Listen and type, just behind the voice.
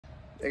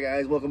Hey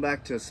guys, welcome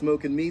back to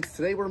Smokin' Meats.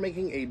 Today we're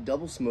making a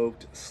double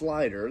smoked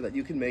slider that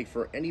you can make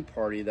for any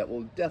party that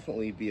will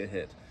definitely be a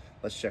hit.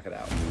 Let's check it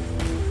out.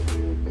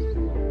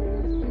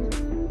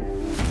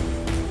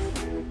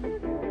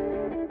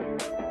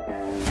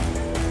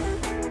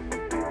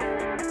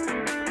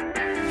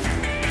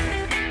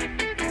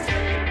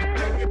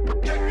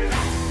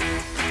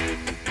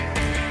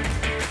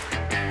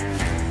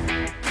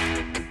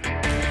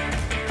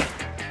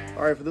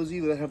 Alright, for those of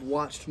you that have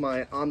watched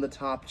my on the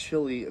top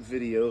chili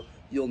video,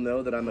 you'll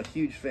know that I'm a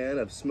huge fan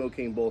of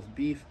smoking both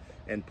beef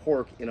and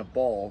pork in a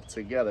ball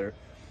together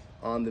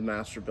on the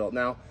Masterbuilt.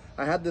 Now,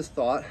 I had this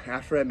thought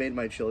after I made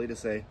my chili to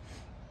say,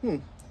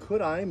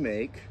 could I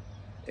make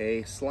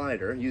a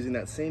slider using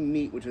that same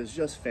meat, which is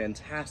just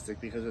fantastic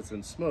because it's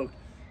been smoked,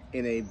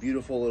 in a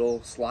beautiful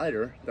little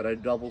slider that I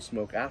double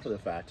smoke after the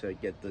fact to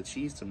get the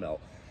cheese to melt?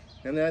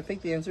 And then I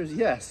think the answer is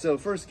yes. So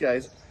first,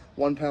 guys,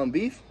 1 pound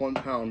beef, 1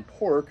 pound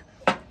pork.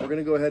 We're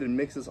gonna go ahead and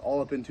mix this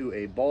all up into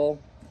a ball,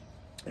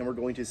 and we're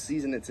going to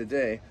season it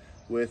today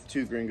with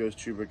 2 Gringos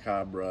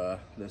Chupacabra.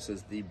 This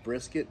is the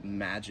Brisket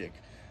Magic.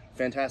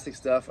 Fantastic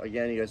stuff.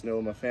 Again, you guys know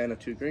I'm a fan of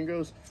 2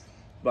 Gringos,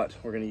 but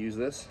we're gonna use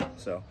this.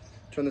 So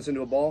turn this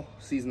into a ball,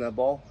 season that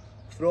ball,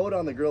 throw it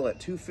on the grill at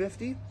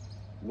 250,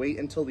 wait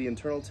until the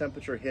internal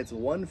temperature hits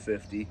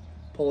 150,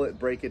 pull it,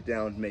 break it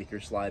down, make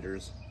your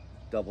sliders,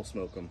 double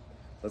smoke them.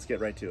 Let's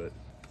get right to it.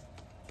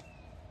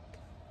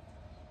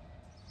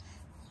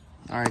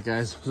 All right,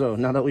 guys, so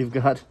now that we've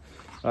got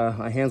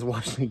my hands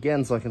washed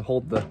again so I can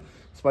hold the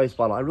spice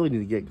bottle, I really need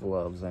to get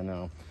gloves, I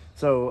know.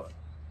 So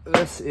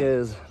this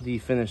is the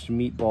finished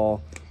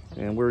meatball,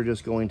 and we're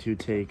just going to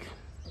take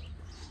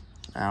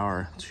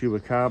our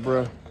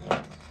Chupacabra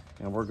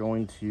and we're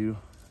going to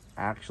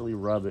actually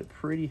rub it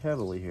pretty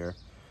heavily here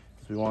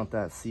because we want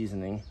that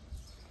seasoning.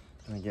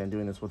 And again,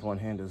 doing this with one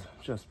hand is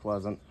just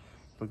pleasant.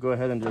 But go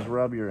ahead and just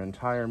rub your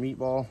entire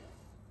meatball.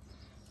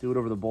 Do it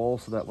over the bowl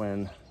so that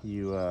when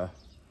you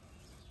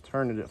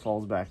turn it, it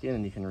falls back in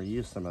and you can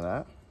reuse some of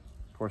that.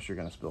 Of course, you're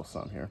gonna spill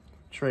some here.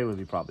 Tray would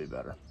be probably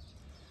better.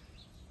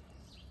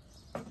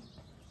 All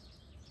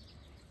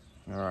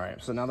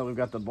right, so now that we've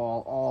got the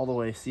ball all the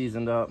way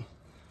seasoned up,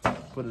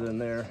 put it in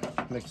there,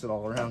 mix it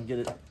all around,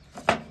 get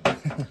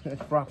it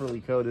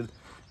properly coated.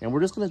 And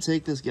we're just gonna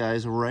take this,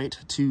 guys, right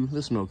to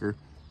the smoker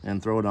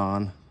and throw it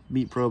on,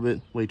 meat probe it,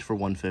 wait for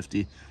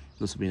 150.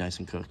 This will be nice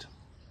and cooked.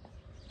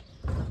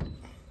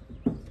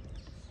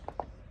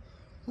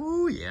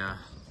 Ooh, yeah.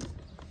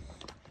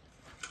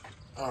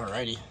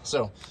 Alrighty,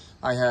 so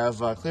I have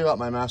cleared out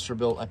my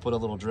Masterbuilt. I put a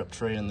little drip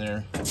tray in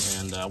there,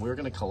 and we're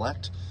gonna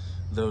collect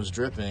those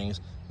drippings.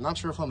 I'm not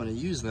sure if I'm gonna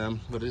use them,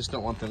 but I just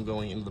don't want them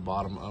going into the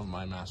bottom of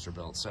my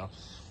Masterbuilt. So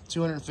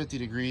 250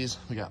 degrees,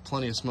 we got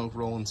plenty of smoke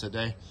rolling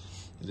today.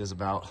 It is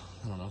about,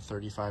 I don't know,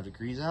 35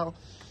 degrees out,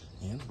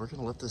 and we're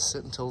gonna let this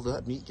sit until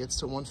that meat gets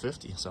to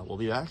 150. So we'll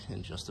be back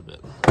in just a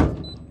bit.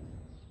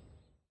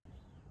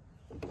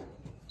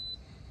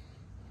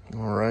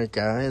 All right,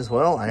 guys,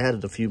 well, I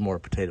added a few more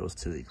potatoes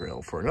to the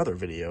grill for another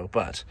video,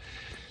 but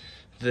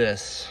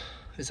this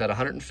is at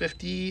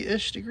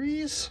 150-ish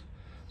degrees.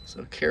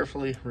 So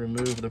carefully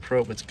remove the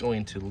probe. It's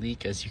going to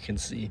leak, as you can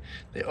see.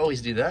 They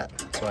always do that.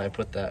 That's why I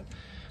put that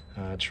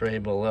tray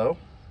below.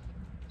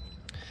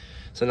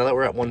 So now that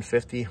we're at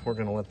 150, we're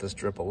gonna let this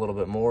drip a little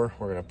bit more.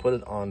 We're gonna put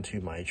it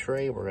onto my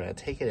tray. We're gonna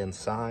take it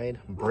inside,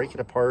 break it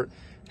apart,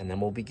 and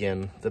then we'll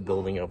begin the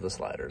building of the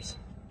sliders.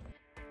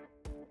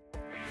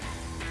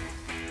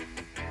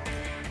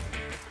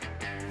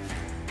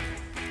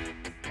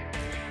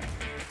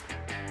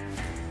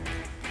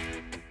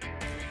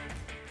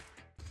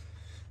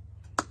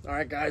 All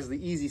right, guys,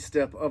 the easy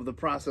step of the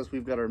process.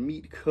 We've got our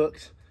meat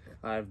cooked.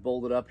 I've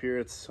bowled it up here.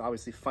 It's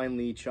obviously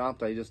finely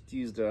chopped. I just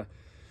used a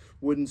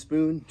wooden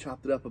spoon,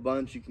 chopped it up a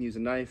bunch. You can use a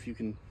knife. You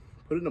can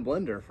put it in a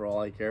blender for all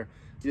I care.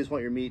 You just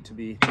want your meat to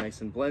be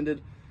nice and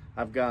blended.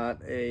 I've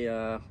got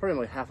a pretty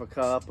much half a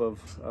cup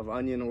of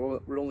onion.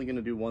 We're only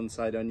gonna do one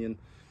side onion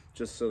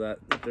just so that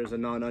if there's a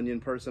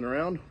non-onion person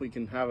around, we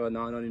can have a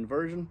non-onion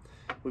version.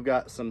 We've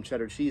got some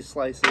cheddar cheese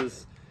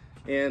slices,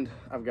 and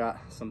I've got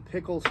some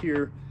pickles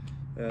here.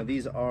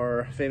 These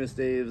are Famous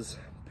Dave's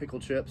pickle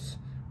chips.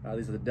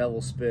 These are the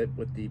Devil Spit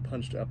with the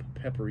punched up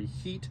peppery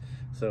heat.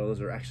 So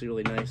those are actually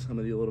really nice. I'm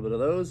gonna do a little bit of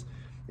those.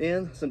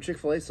 And some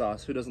Chick-fil-A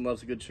sauce. Who doesn't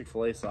love a good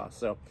Chick-fil-A sauce?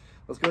 So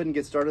let's go ahead and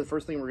get started. The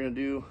first thing we're gonna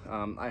do,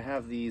 I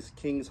have these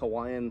King's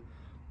Hawaiian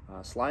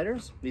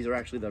sliders. These are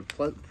actually the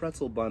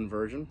pretzel bun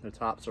version. The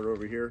tops are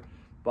over here,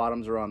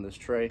 bottoms are on this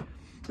tray.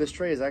 This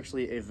tray is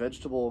actually a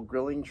vegetable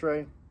grilling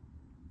tray.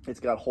 It's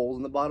got holes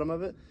in the bottom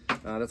of it.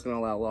 That's gonna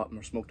allow a lot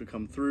more smoke to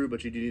come through,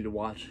 but you do need to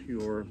watch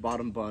your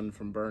bottom bun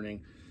from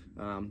burning.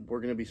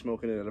 We're gonna be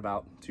smoking it at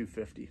about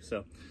 250.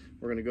 So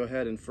we're gonna go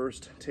ahead and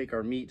first take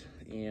our meat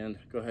and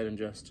go ahead and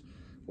just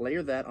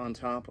layer that on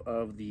top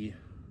of the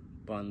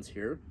buns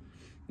here.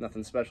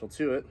 Nothing special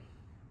to it.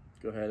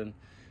 Go ahead and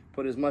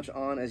put as much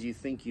on as you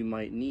think you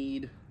might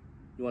need.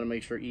 You wanna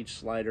make sure each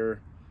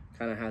slider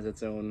kind of has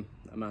its own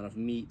amount of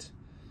meat.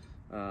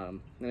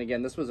 And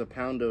again, this was a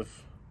pound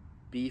of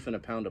beef and a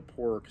pound of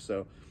pork,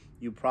 so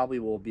you probably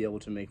will be able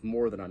to make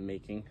more than I'm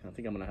making. I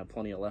think I'm gonna have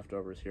plenty of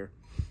leftovers here.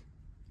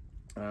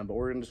 But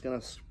we're just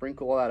gonna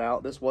sprinkle that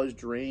out. This was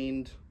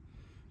drained,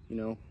 you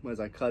know, as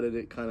I cut it,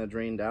 it kind of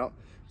drained out.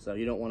 So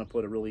you don't want to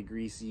put a really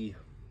greasy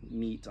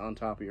meat on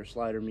top of your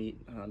slider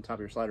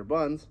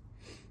buns.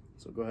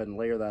 So go ahead and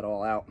layer that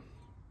all out.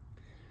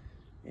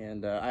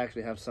 And I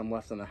actually have some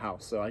left in the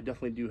house, so I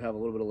definitely do have a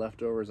little bit of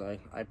leftovers.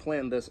 I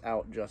planned this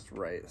out just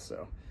right,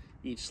 so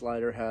each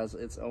slider has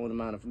its own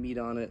amount of meat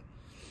on it.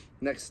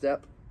 Next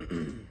step,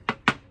 I'm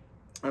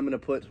gonna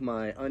put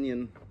my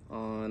onion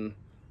on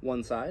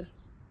one side,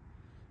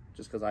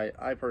 just because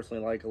I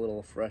personally like a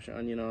little fresh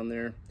onion on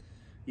there.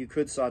 You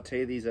could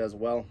saute these as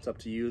well. It's up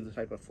to you, the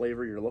type of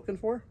flavor you're looking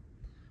for.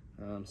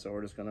 So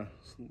we're just gonna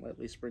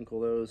lightly sprinkle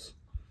those.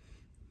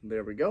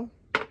 There we go.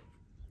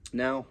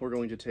 Now we're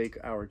going to take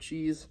our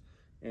cheese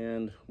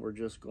and we're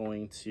just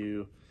going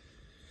to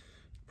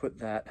put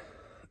that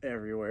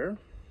everywhere,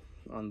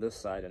 on this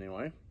side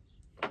anyway.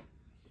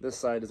 This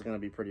side is going to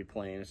be pretty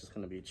plain. It's just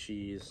going to be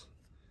cheese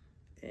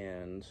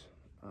and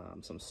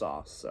some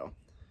sauce, so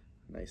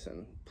nice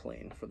and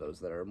plain for those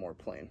that are more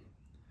plain.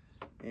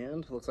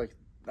 And it looks like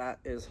that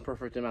is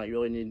perfect amount. You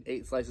really need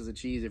 8 slices of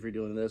cheese if you're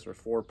doing this, or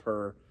 4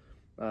 per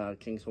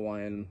King's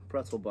Hawaiian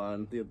pretzel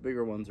bun. The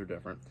bigger ones are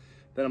different.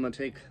 Then I'm going to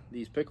take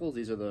these pickles.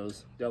 These are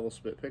those devil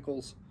spit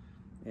pickles,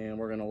 and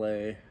we're going to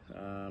lay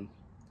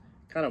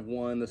kind of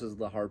one. This is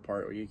the hard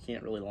part where you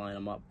can't really line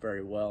them up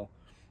very well,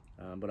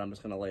 but I'm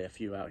just going to lay a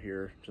few out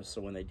here just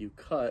so when they do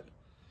cut,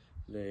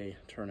 they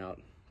turn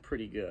out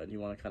pretty good. You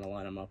want to kind of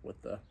line them up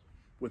with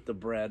the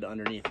bread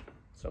underneath.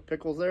 So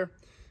pickles there.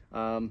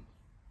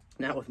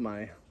 Now with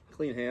my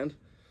clean hand,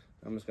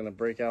 I'm just going to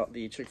break out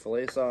the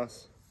Chick-fil-A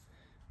sauce,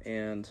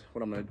 and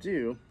what I'm going to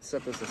do,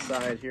 set this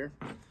aside here.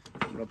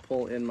 I'm going to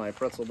pull in my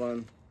pretzel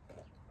bun,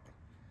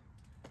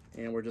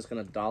 and we're just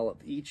going to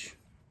dollop each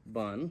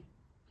bun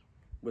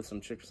with some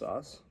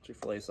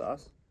Chick-fil-A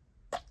sauce.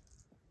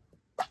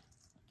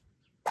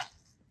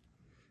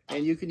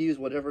 And you can use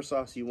whatever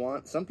sauce you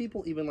want. Some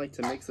people even like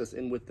to mix this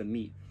in with the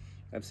meat.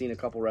 I've seen a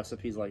couple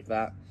recipes like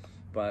that,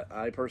 but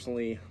I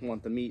personally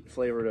want the meat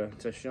flavor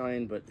to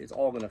shine, but it's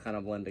all going to kind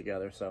of blend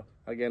together. So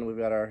again, we've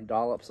got our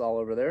dollops all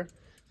over there.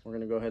 We're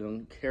going to go ahead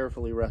and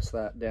carefully rest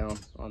that down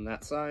on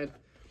that side.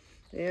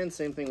 And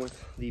same thing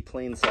with the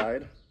plain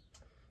side.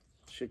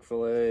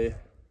 Chick-fil-A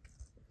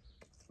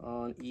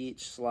on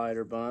each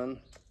slider bun.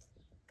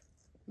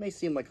 May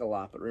seem like a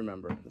lot, but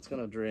remember, it's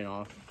going to drain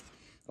off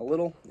a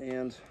little,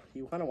 and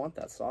you kind of want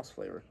that sauce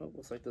flavor. Oh,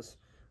 looks like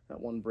that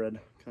one bread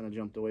kind of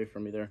jumped away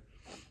from me there.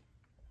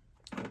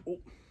 Oh,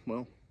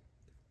 well,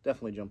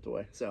 definitely jumped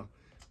away. So,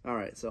 all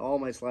right, so all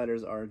my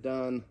sliders are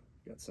done.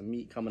 Got some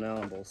meat coming out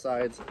on both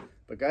sides.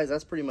 But guys,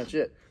 that's pretty much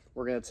it.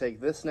 We're going to take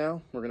this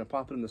now. We're going to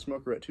pop it in the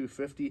smoker at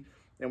 250.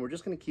 And we're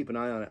just going to keep an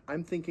eye on it.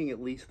 I'm thinking at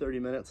least 30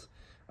 minutes.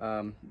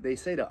 They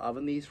say to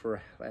oven these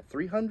at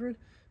 300,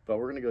 but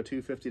we're going to go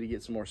 250 to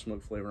get some more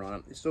smoke flavor on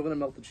it. It's still going to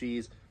melt the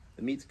cheese.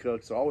 The meat's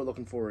cooked, so all we're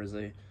looking for is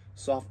a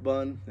soft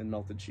bun and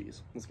melted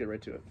cheese. Let's get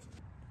right to it.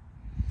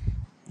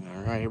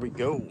 All right, here we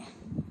go.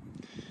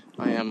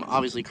 I am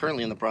obviously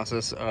currently in the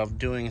process of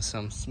doing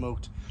some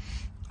smoked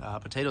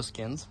potato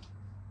skins.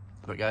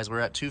 But guys,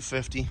 we're at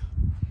 250,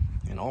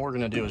 and all we're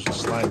going to do is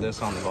just slide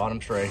this on the bottom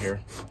tray here.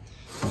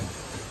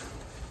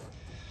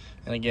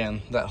 And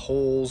again, that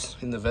holes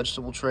in the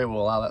vegetable tray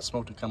will allow that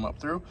smoke to come up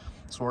through.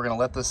 So we're gonna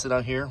let this sit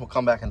out here. We'll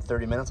come back in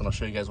 30 minutes and I'll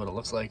show you guys what it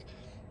looks like.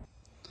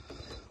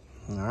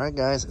 All right,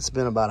 guys, it's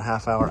been about a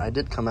half hour. I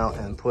did come out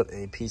and put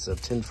a piece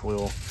of tin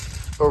foil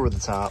over the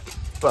top,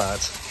 but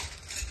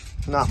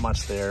not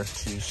much there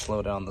to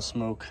slow down the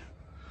smoke.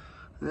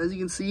 And as you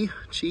can see,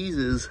 cheese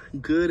is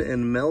good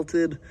and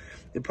melted.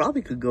 It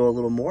probably could go a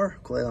little more,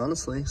 quite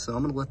honestly. So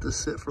I'm gonna let this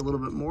sit for a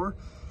little bit more,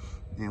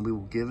 and we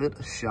will give it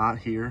a shot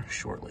here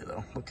shortly,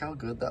 though. Look how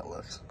good that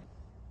looks.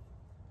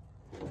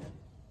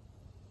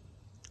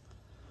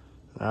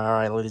 All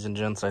right, ladies and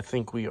gents, I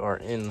think we are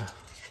in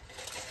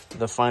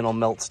the final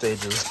melt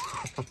stages.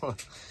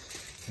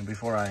 And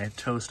before I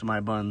toast my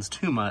buns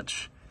too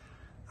much,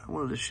 I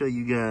wanted to show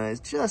you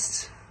guys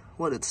just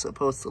what it's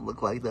supposed to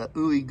look like, that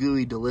ooey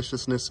gooey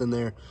deliciousness in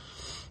there.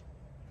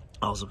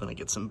 Also gonna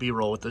get some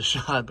B-roll with this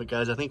shot, but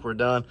guys, I think we're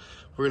done.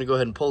 We're gonna go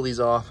ahead and pull these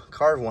off,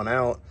 carve one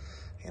out,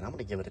 and I'm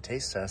gonna give it a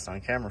taste test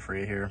on camera for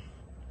you here.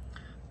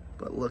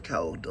 But look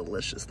how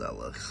delicious that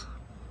looks.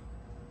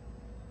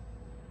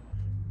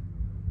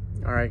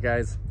 All right,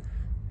 guys,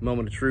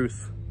 moment of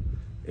truth.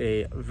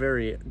 A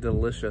very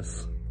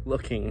delicious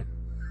looking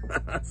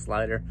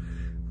slider.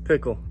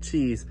 Pickle,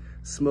 cheese,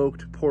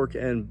 smoked pork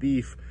and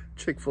beef,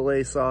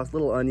 Chick-fil-A sauce,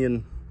 little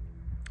onion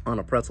on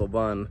a pretzel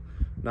bun.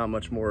 Not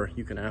much more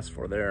you can ask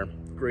for there.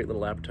 Great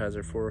little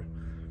appetizer for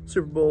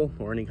Super Bowl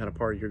or any kind of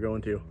party you're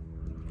going to.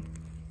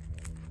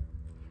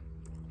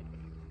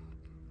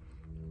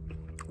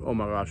 Oh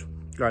my gosh,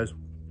 guys.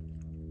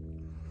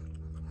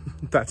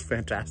 That's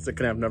fantastic,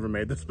 and I've never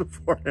made this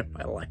before in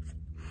my life.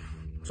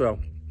 So,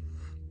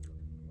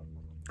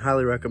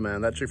 highly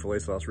recommend. That Chick-fil-A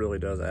sauce really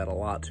does add a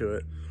lot to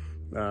it.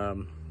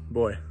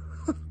 Boy,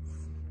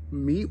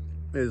 meat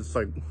is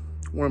like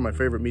one of my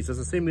favorite meats. It's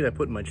the same meat I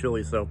put in my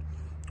chili, so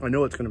I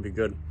know it's gonna be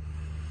good.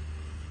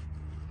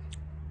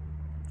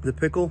 The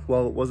pickle,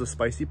 while it was a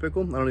spicy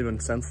pickle, I don't even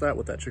sense that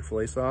with that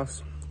Chick-fil-A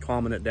sauce,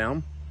 calming it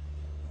down.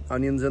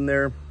 Onions in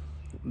there,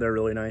 they're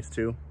really nice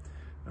too.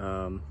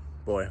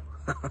 Boy.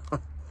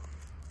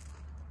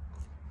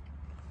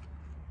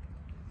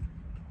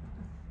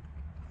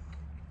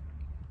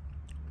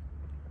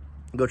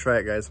 Go try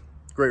it, guys.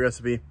 Great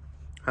recipe.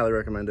 Highly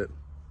recommend it.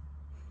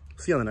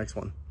 See you on the next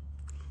one.